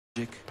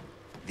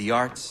the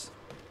arts.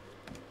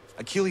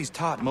 Achilles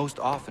taught most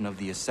often of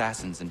the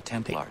assassins and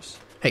Templars,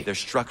 their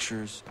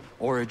structures,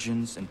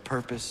 origins, and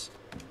purpose.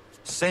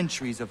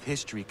 Centuries of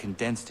history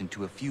condensed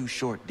into a few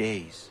short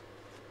days.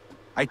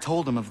 I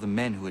told him of the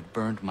men who had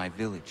burned my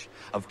village,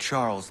 of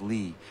Charles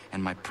Lee,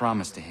 and my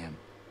promise to him.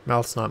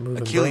 Mouth's not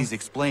moving. Achilles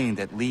explained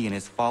that Lee and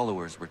his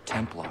followers were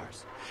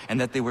Templars, and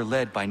that they were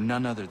led by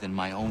none other than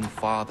my own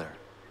father.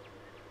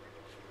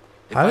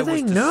 How do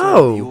they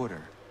know? The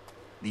order,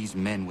 these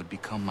men would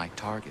become my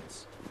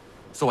targets.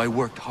 So I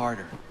worked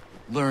harder,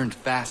 learned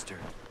faster.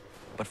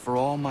 But for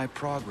all my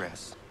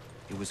progress,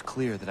 it was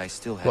clear that I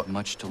still had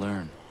much to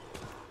learn.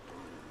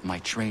 My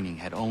training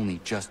had only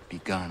just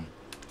begun.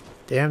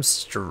 Damn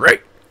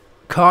straight,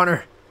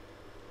 Connor.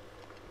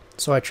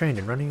 So I trained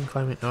in running and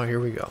climbing. Oh, here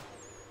we go.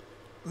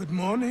 Good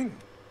morning.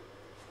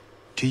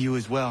 To you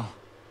as well.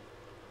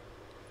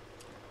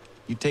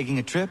 You taking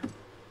a trip?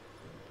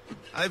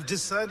 I've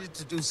decided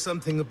to do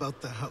something about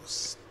the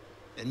house,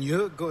 and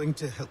you're going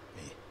to help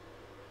me.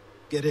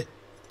 Get it?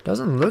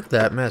 Doesn't look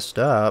that messed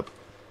up.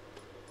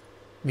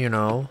 You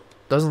know,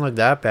 doesn't look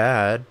that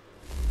bad.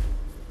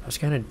 I was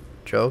kind of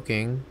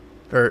joking.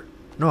 Or,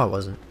 no I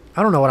wasn't.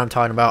 I don't know what I'm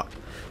talking about.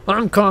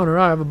 I'm Connor,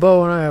 I have a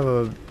bow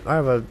and I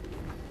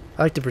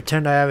like to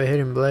pretend I have a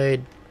hidden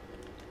blade.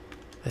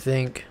 I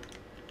think.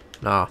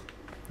 Nah,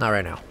 not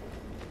right now.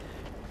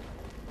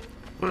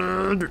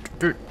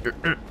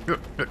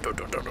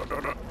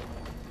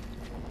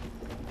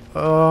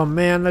 Oh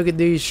man, look at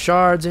these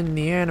shards in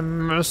the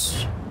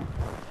animus.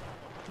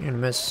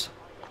 Oh,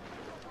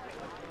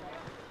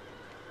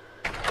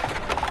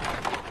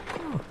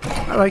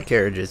 I like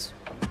carriages.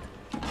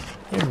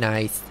 They're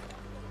nice.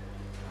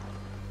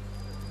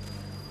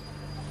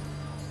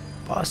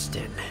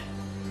 Boston.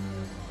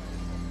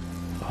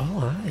 Oh,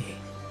 hi.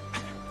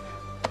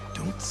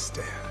 Don't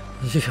stare.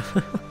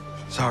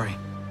 Sorry.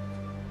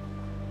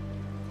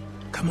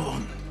 Come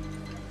on.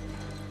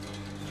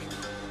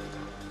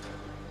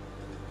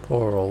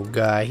 Poor old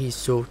guy. He's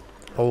so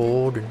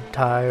old and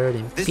tired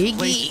and This piggy.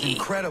 place is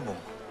incredible.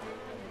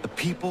 The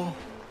people,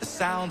 the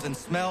sounds and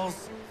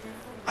smells.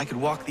 I could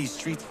walk these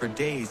streets for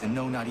days and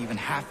know not even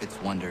half its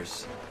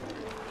wonders.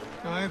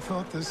 I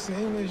thought the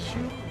same as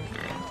you.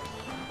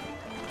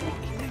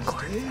 These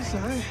days,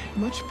 I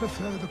much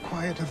prefer the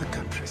quiet of the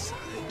countryside.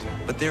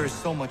 But there is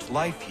so much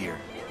life here.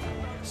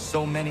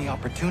 So many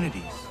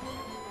opportunities.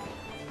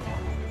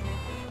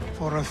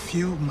 For a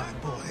few, my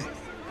boy.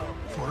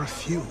 For a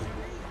few.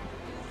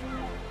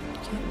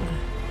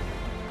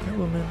 Hey,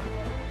 woman.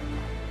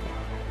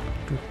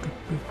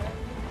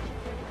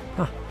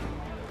 Huh.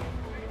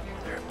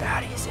 There are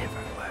baddies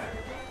everywhere.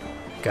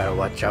 Gotta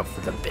watch out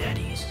for the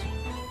baddies.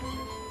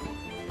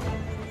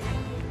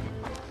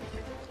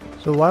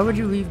 So why would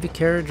you leave the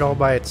carriage all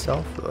by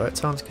itself? That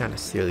sounds kind of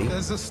silly.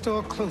 There's a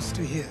store close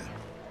to here.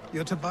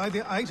 You're to buy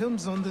the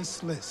items on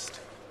this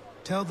list.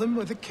 Tell them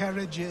where the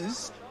carriage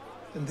is,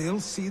 and they'll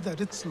see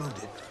that it's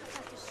loaded.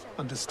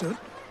 Understood?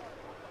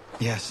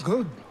 Yes.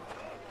 Good.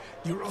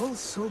 You're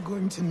also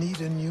going to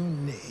need a new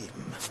name.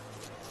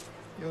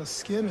 Your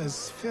skin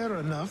is fair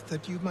enough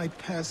that you might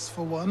pass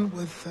for one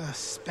with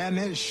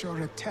Spanish or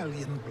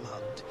Italian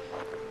blood.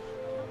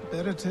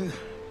 Better to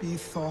be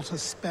thought a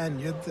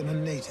Spaniard than a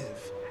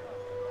native.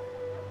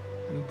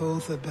 And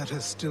both are better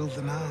still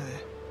than I.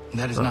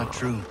 That is not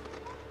true.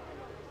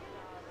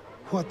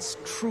 What's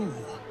true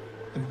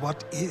and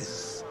what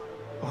is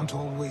aren't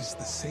always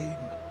the same.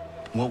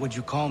 What would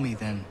you call me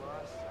then?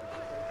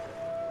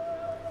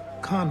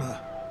 Connor.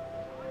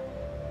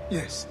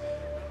 Yes,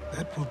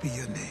 that will be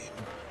your name.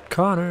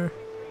 Connor.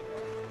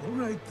 All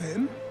right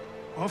then,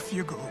 off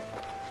you go.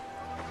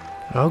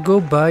 I'll go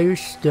buy your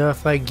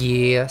stuff, I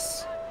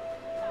guess.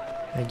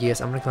 I'm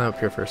gonna climb up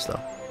here first, though.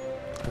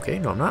 Okay,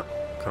 no, I'm not.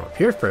 Come up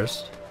here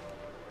first.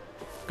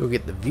 Go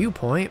get the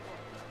viewpoint.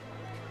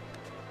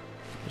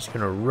 Just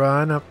gonna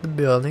run up the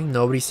building.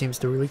 Nobody seems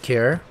to really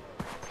care.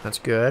 That's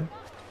good.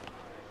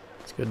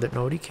 It's good that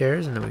nobody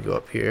cares. And then we go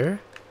up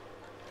here.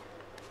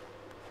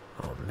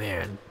 Oh,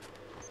 man.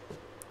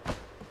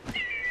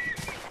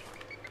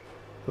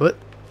 What?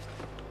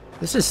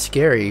 This is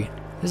scary.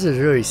 This is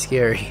really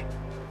scary.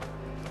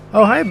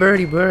 Oh, hi,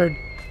 birdie bird.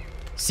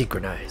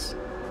 Synchronize.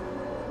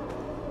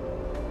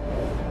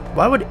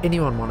 Why would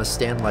anyone want to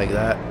stand like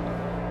that?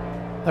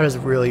 That is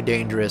really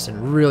dangerous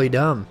and really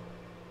dumb.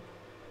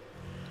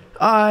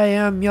 I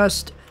am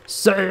just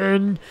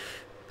saying,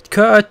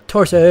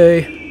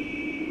 Catorce.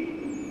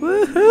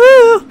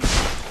 Woohoo!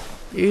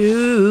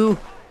 Ew.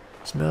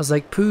 Smells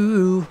like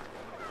poo.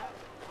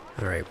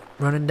 Alright,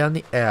 running down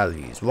the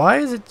alleys. Why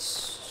is it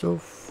so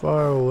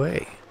far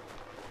away?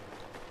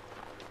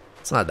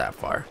 It's not that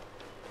far.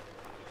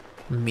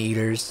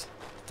 Meters.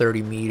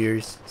 30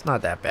 meters. It's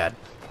not that bad.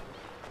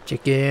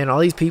 Chicken. All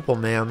these people,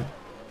 man.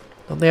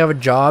 Don't they have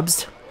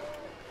jobs?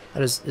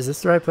 Is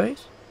this the right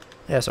place?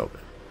 Yeah, it's open.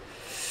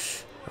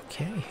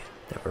 Okay.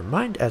 Never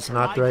mind. That's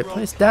not the right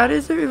place. That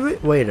is the...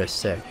 Wait a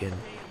second.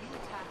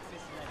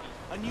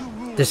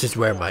 This is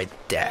where my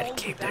dad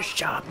came to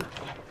shop.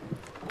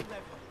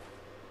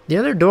 The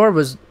other door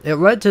was... It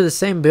led to the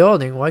same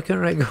building. Why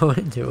couldn't I go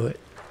into it?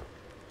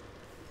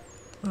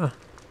 Huh.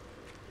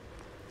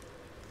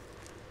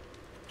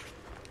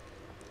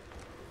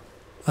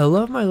 I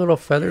love my little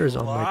feathers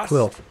on my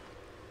quill.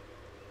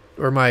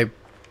 Or my...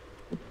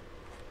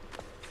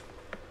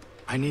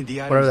 I need the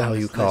whatever the hell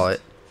you call it.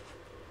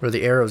 Where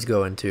the arrows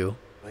go into.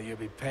 Will you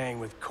be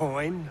paying with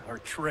coin or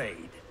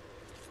trade?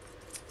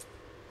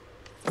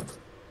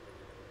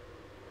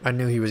 I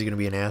knew he was going to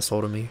be an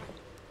asshole to me.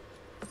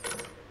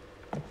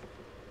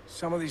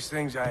 Some of these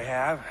things I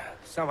have,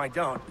 some I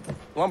don't.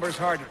 Lumber's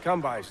hard to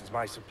come by since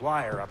my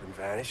supplier up and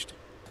vanished.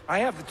 I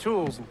have the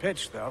tools and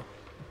pitch, though.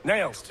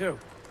 Nails, too.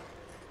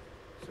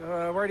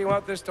 So, where do you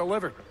want this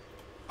delivered?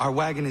 Our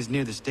wagon is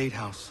near the State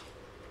House.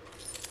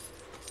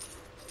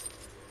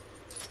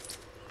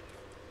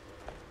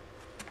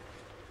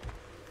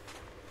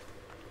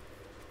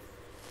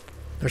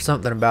 There's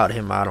something about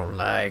him I don't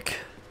like.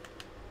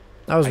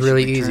 That was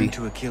really easy.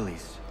 To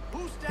Achilles.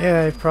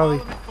 Yeah, I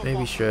probably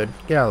maybe should.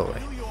 Get out of the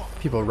way.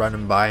 People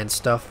running by and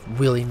stuff,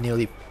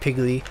 willy-nilly,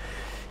 piggly.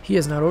 He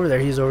is not over there,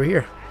 he's over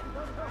here.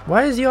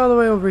 Why is he all the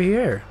way over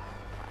here?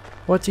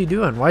 What's he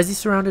doing? Why is he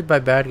surrounded by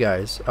bad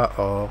guys?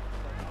 Uh-oh.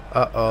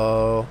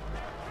 Uh-oh.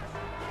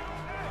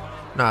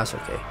 Nah, it's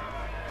okay.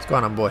 What's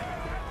going on, boy?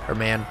 Or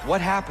man? What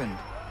happened?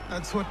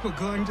 That's what we're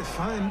going to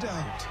find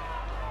out.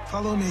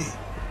 Follow me.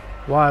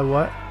 Why,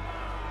 what?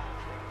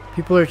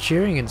 People are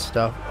cheering and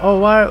stuff. Oh,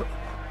 why?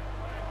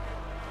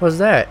 What's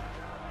that?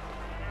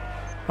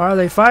 Why are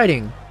they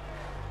fighting?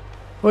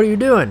 What are you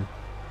doing?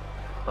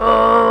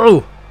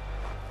 Oh!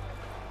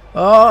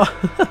 Oh!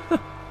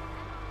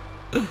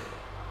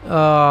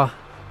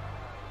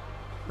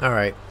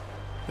 Alright.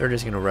 They're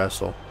just gonna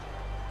wrestle.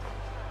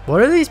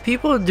 What are these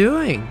people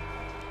doing?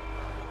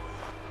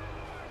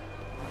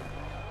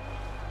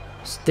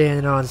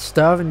 Standing on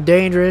stuff and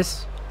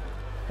dangerous.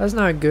 That's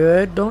not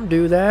good. Don't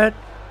do that.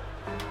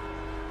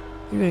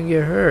 You're gonna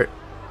get hurt.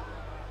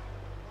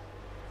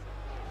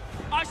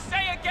 I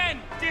say again,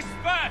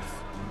 disperse.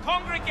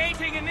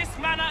 Congregating in this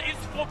manner is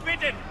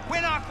forbidden.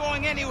 We're not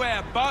going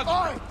anywhere, Bug.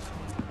 Oi!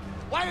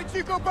 Why did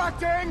you go back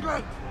to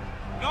England?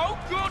 No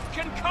good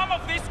can come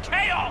of this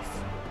chaos.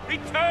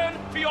 Return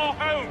to your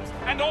homes,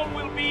 and all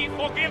will be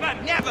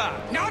forgiven. Never.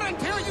 Not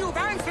until you've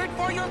answered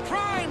for your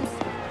crimes.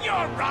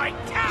 You're right,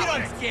 cowards. You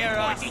don't scare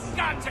us. Pointing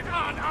guns and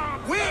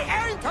unarmed. We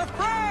ain't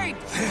afraid.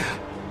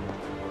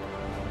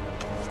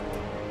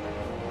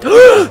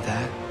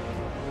 That?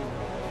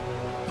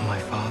 My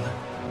father?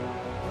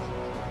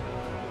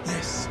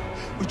 Yes,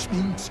 which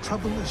means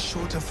trouble is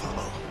sure to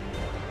follow.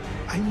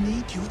 I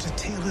need you to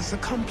tail his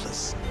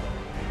accomplice.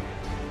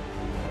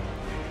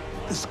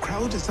 This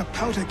crowd is a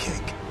powder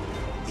keg.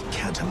 We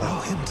can't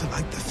allow him to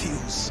light the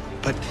fuse.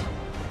 But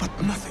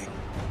nothing.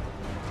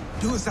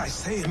 Do as I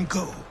say and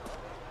go.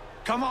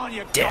 Come on,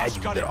 you Dad,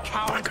 you gosh-gutted little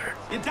coward. fucker.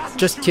 It doesn't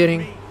Just suit kidding.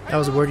 me. That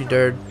was a wordy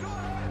dirt.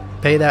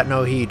 Pay that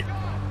no heed.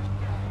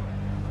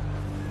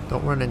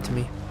 Don't run into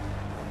me.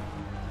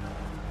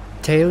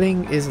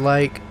 Tailing is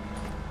like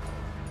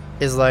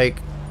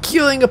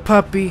killing a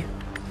puppy.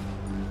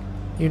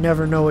 You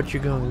never know what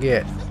you're gonna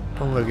get.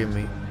 Don't look at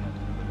me.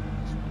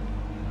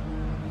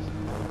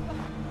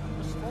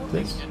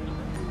 Please.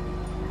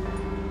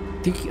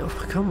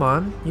 Oh, come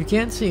on. You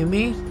can't see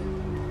me.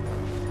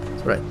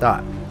 That's what I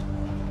thought.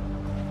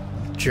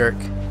 Jerk.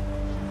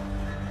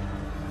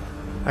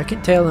 I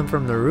can tail him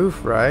from the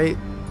roof, right?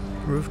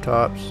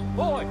 Rooftops.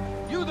 Boy,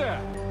 you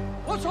there!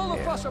 What's all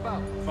the fuss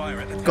about? Fire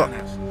at the Go.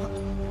 townhouse.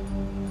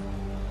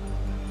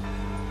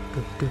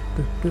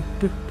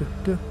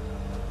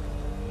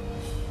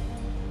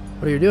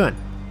 What are you doing?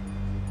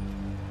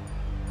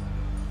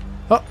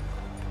 Oh.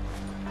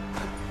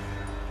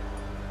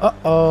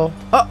 Uh-oh.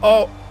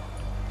 Uh-oh.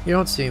 You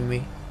don't see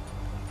me.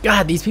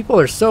 God, these people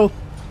are so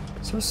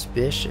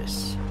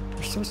suspicious.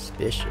 They're so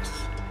suspicious.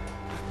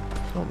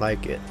 Don't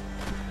like it.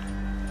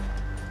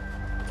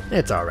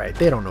 It's alright.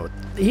 They don't know.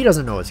 He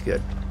doesn't know it's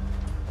good.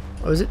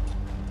 Oh, is it?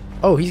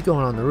 Oh, he's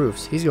going on the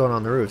roofs. He's going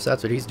on the roofs.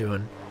 That's what he's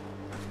doing.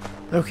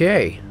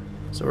 Okay.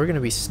 So we're going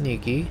to be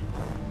sneaky.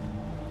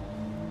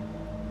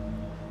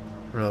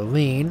 We're going to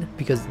lean,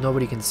 because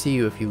nobody can see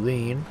you if you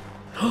lean.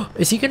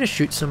 Is he going to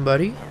shoot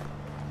somebody?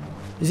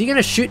 Is he going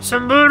to shoot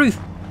somebody?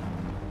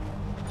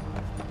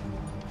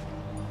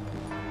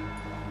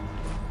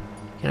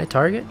 Can I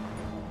target?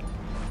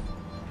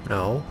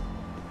 No.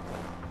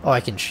 Oh, I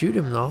can shoot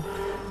him though.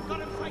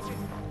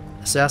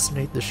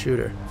 Assassinate the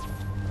shooter.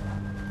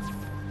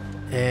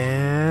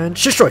 And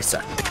destroy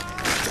set.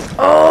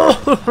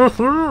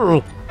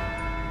 Oh!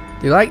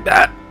 Do you like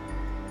that?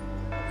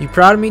 You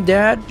proud of me,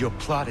 Dad? Your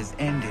plot is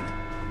ended.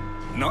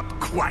 Not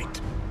quite.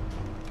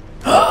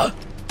 Oh,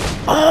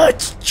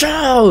 it's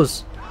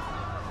Charles!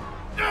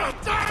 Oh,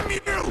 damn you!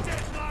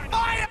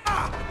 Fire!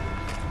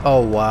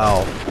 Oh,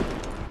 wow.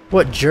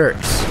 What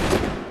jerks.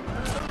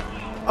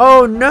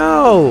 Oh,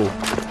 no!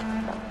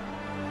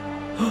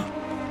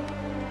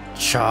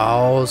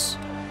 Charles.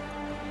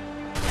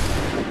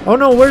 Oh,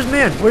 no, where's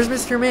Man? Where's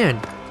Mr.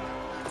 Man?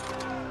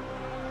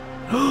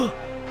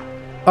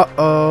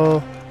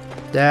 Uh-oh.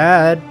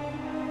 Dad.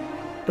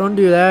 Don't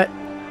do that.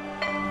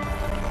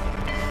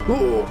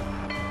 Ooh.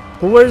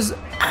 Where's...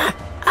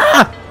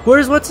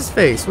 Where's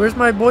what's-his-face? Where's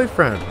my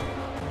boyfriend?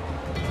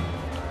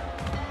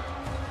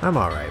 I'm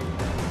alright.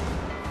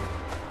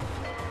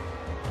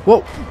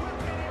 Whoa.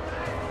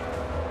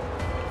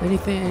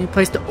 Anything, any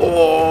place to...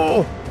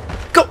 Oh!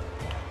 Go!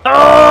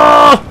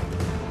 Oh!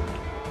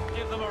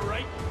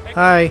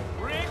 Hi.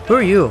 Who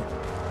are you?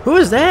 Who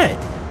is that?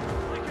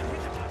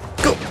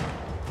 Go!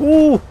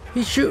 Ooh!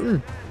 He's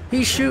shooting!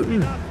 He's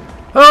shooting!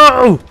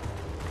 Oh!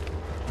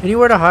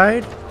 Anywhere to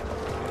hide?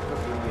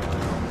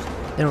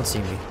 They don't see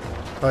me.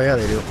 Oh yeah,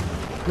 they do.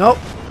 Nope!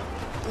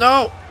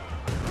 No!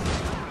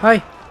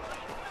 Hi!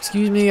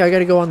 Excuse me, I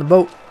gotta go on the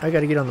boat. I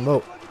gotta get on the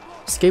boat.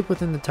 Escape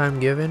within the time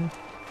given.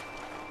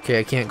 Okay,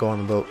 I can't go on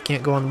the boat.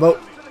 Can't go on the boat.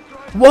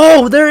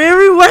 Whoa! They're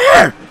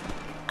everywhere!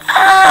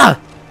 Ah!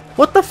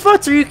 What the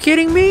fuck? Are you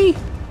kidding me?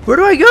 Where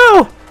do I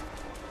go?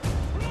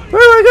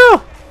 Where do I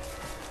go?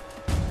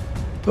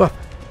 Oh.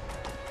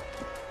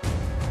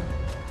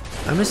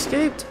 I'm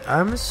escaped.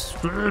 I'm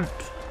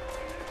escaped.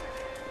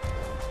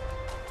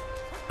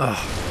 Oh.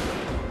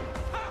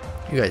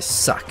 You guys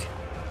suck.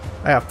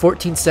 I have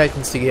 14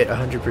 seconds to get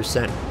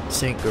 100%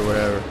 sync or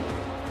whatever.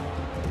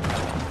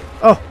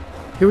 Oh,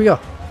 here we go.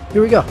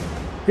 Here we go.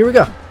 Here we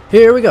go.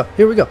 Here we go.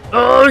 Here we go.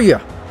 Oh,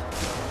 yeah.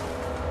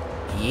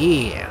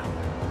 Yeah.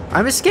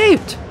 I'm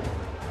escaped.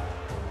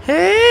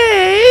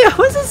 Hey, I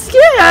was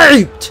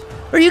escaped.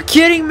 Are you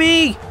kidding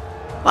me?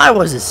 I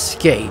was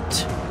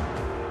escaped.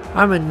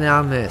 I'm in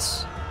on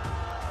this.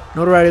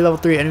 Notoriety level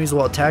 3. Enemies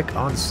will attack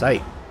on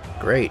sight.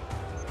 Great.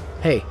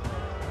 Hey.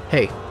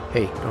 Hey.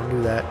 Hey. Don't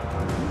do that.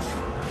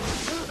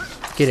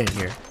 Get in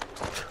here.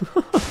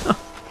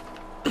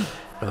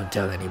 Don't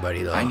tell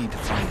anybody though. I need to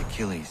find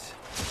Achilles.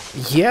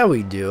 Yeah,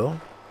 we do.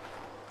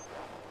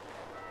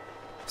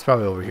 It's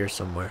probably over here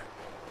somewhere.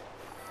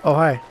 Oh,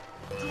 hi.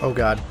 Oh,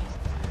 God.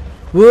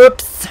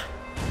 Whoops.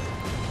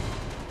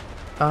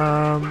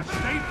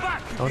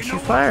 Don't you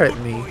fire at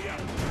me.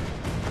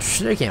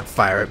 They can't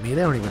fire at me.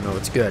 They don't even know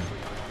it's good.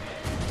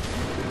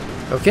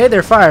 Okay,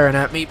 they're firing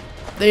at me.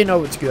 They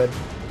know it's good.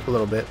 A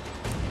little bit.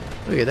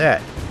 Look at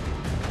that.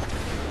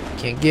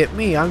 Can't get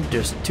me. I'm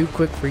just too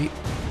quick for you.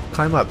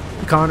 Climb up.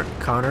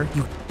 Connor,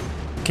 you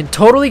can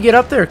totally get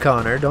up there,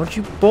 Connor. Don't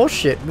you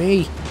bullshit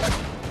me.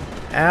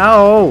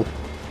 Ow.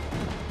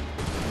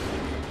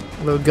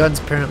 Although guns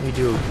apparently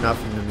do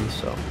nothing to me,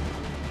 so.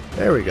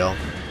 There we go.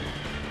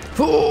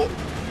 Oh.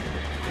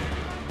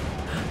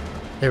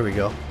 There we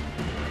go.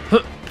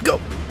 Go.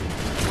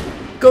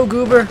 Go,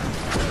 Goober.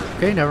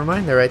 Okay, never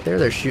mind. They're right there.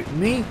 They're shooting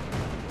me.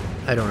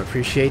 I don't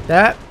appreciate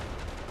that.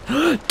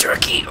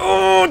 Turkey!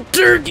 Oh,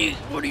 turkey!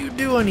 What are you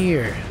doing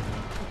here?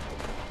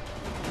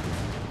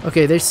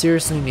 Okay, they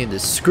seriously need to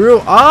screw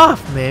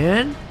off,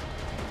 man.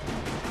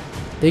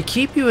 They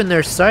keep you in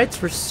their sights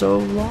for so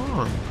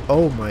long.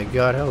 Oh my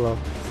god, hello.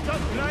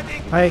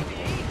 Hi.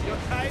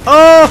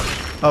 Oh!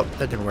 Oh,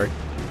 that didn't work.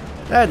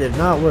 That did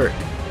not work.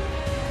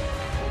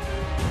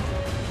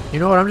 You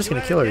know what? I'm just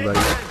gonna kill everybody.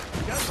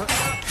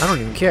 I don't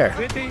even care.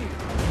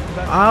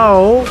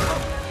 Ow!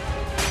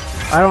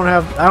 I don't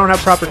have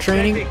proper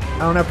training. I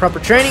don't have proper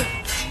training.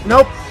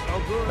 Nope.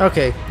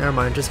 Okay, never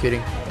mind. Just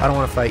kidding. I don't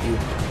want to fight you.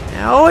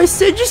 Oh, I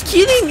said just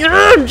kidding.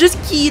 I'm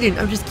just kidding.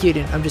 I'm just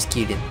kidding. I'm just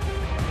kidding.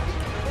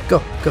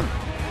 Go, go.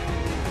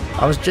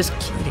 I was just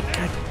kidding.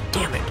 God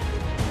damn it.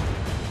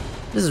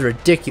 This is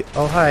ridiculous.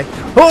 Oh, hi.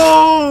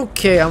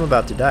 Okay, I'm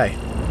about to die.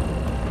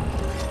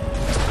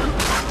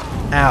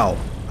 Ow.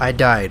 I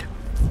died.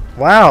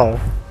 Wow.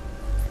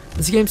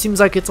 This game seems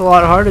like it's a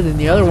lot harder than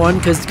the other one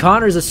because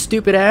Connor's a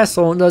stupid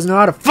asshole and doesn't know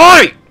how to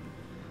fight!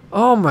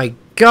 Oh my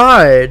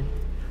god.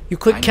 You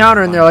click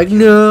counter and they're like,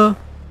 no.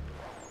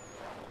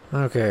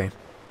 Okay.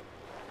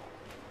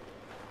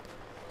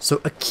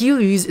 So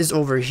Achilles is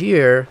over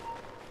here.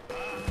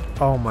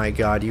 Oh my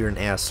god, you're an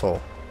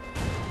asshole.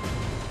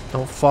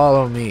 Don't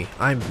follow me.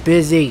 I'm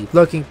busy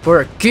looking for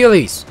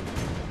Achilles.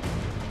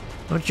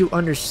 Don't you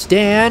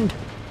understand?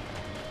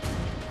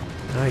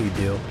 Now you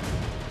do.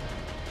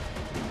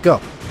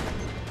 Go.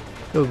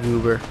 Go,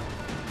 Goober.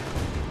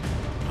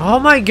 Oh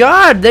my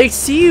god, they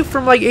see you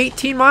from like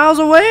 18 miles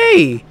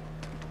away!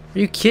 Are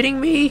you kidding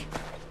me?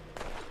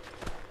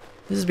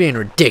 This is being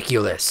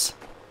ridiculous.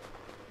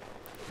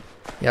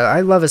 Yeah,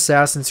 I love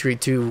Assassin's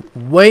Creed 2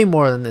 way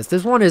more than this.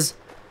 This one is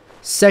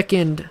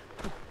second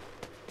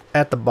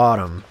at the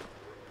bottom.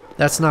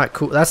 That's not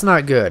cool. That's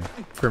not good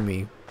for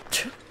me.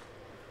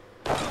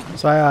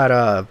 So I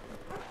got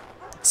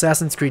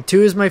Assassin's Creed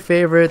 2 is my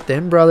favorite,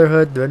 then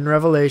Brotherhood, then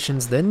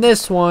Revelations, then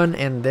this one,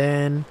 and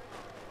then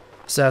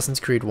Assassin's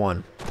Creed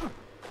 1.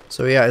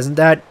 So yeah, isn't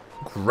that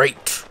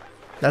great?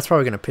 That's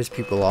probably going to piss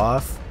people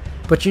off.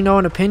 But you know,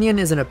 an opinion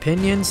is an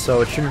opinion,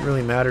 so it shouldn't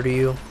really matter to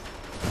you.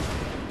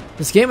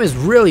 This game is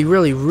really,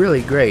 really,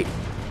 really great,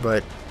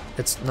 but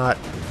it's not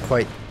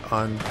quite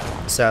on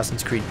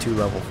Assassin's Creed 2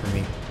 level for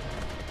me.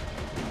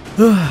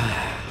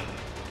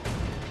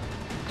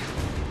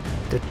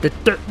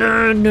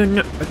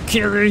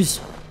 Achilles!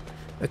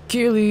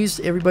 Achilles!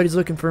 Everybody's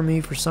looking for me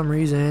for some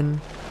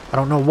reason. I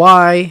don't know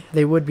why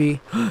they would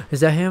be. Is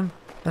that him?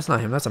 That's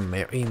not him. That's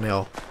a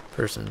email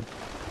person.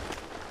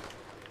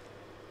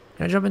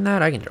 Can I jump in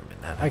that? I can jump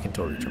in that. I can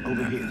totally jump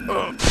over here.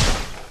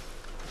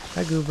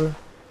 Hi, Goober.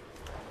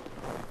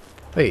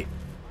 Wait.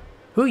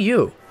 Who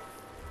you?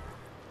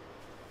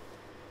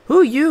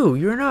 Who you?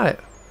 You're not.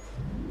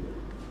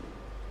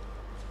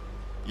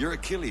 You're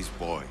Achilles'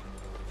 boy.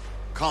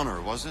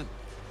 Connor, was it?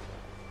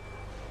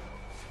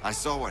 I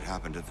saw what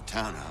happened at the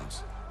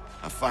townhouse.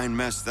 A fine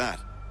mess, that.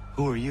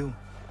 Who are you?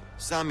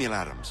 Samuel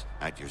Adams,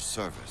 at your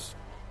service.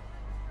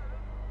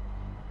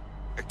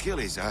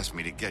 Achilles asked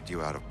me to get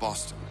you out of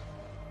Boston.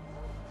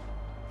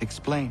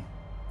 Explain.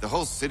 The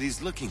whole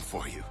city's looking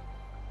for you.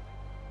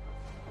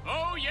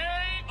 Oh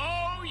yay,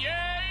 oh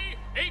yay!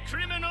 A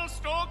criminal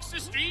stalks the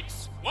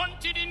streets,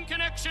 wanted in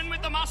connection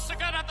with the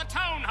massacre at the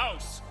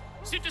townhouse.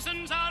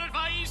 Citizens are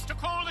advised to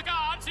call the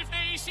guards if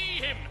they see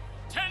him.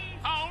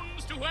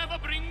 £10 to whoever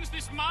brings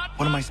this mad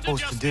What am I man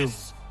supposed to do?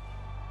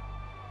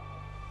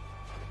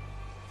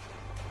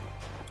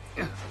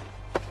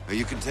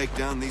 You can take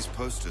down these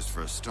posters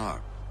for a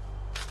start.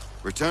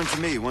 Return to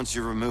me once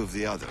you remove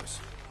the others.